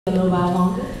A little while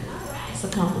longer. It's a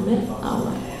compliment. All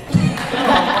right.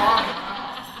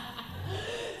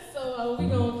 So we're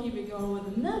going to keep it going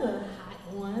with another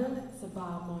hot one. It's a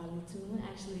Bob Marley tune.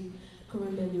 Actually,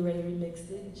 Corinne Bailey Ray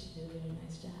remixed it, and she did a very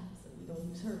nice job. So we're going to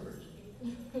use her version.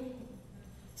 And I'm going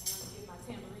to get my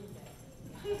tambourine back.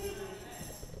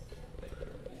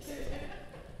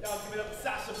 Y'all give it up for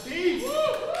Sasha B.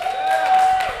 Woo!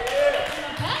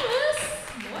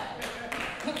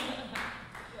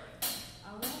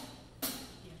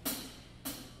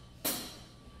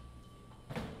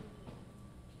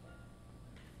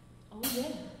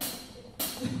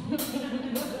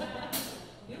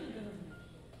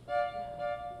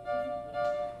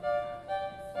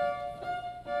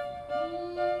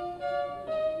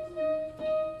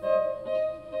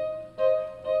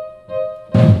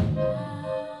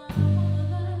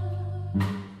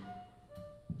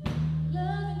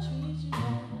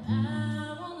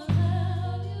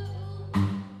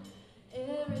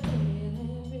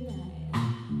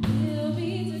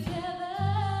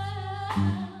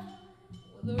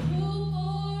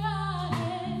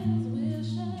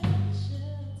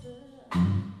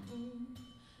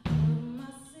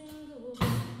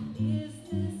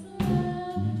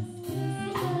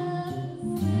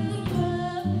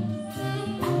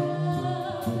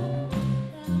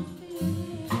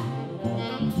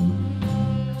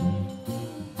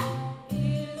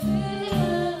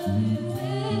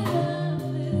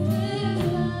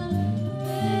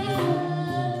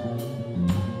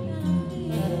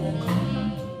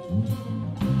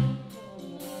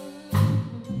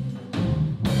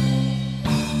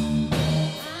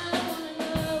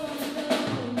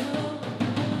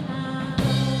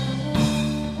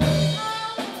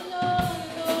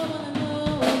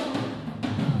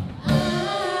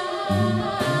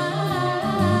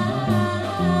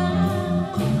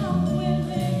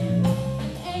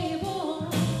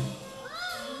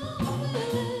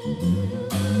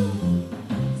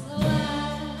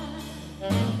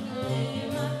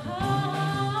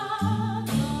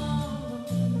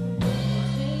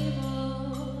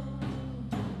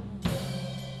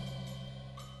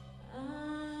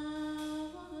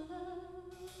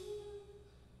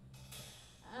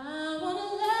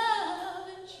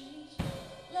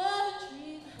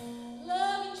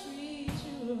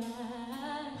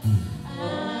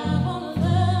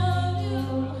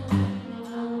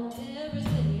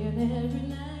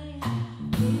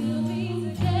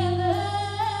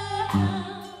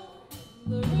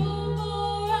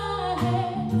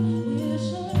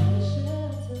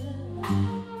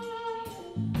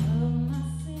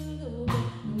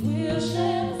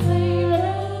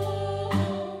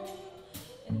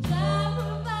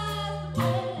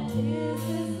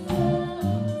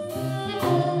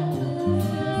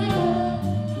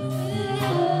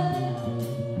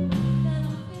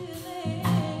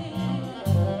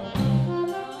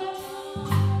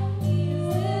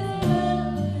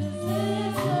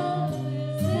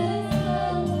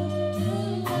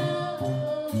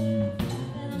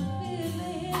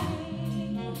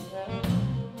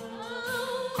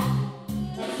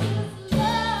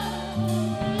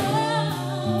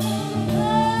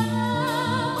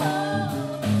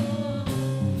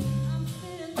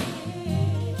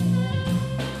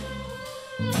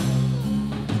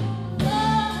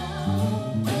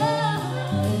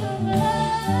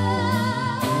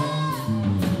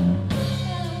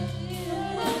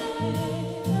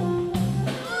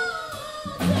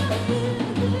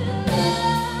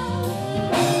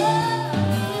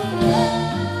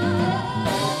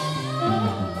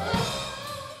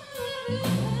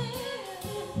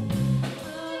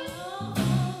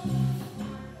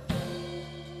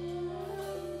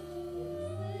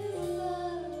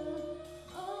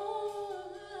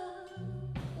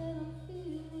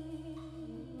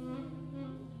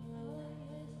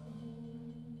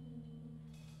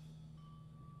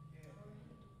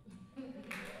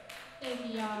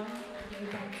 Thank you, y'all. I'll give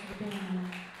it back to the band.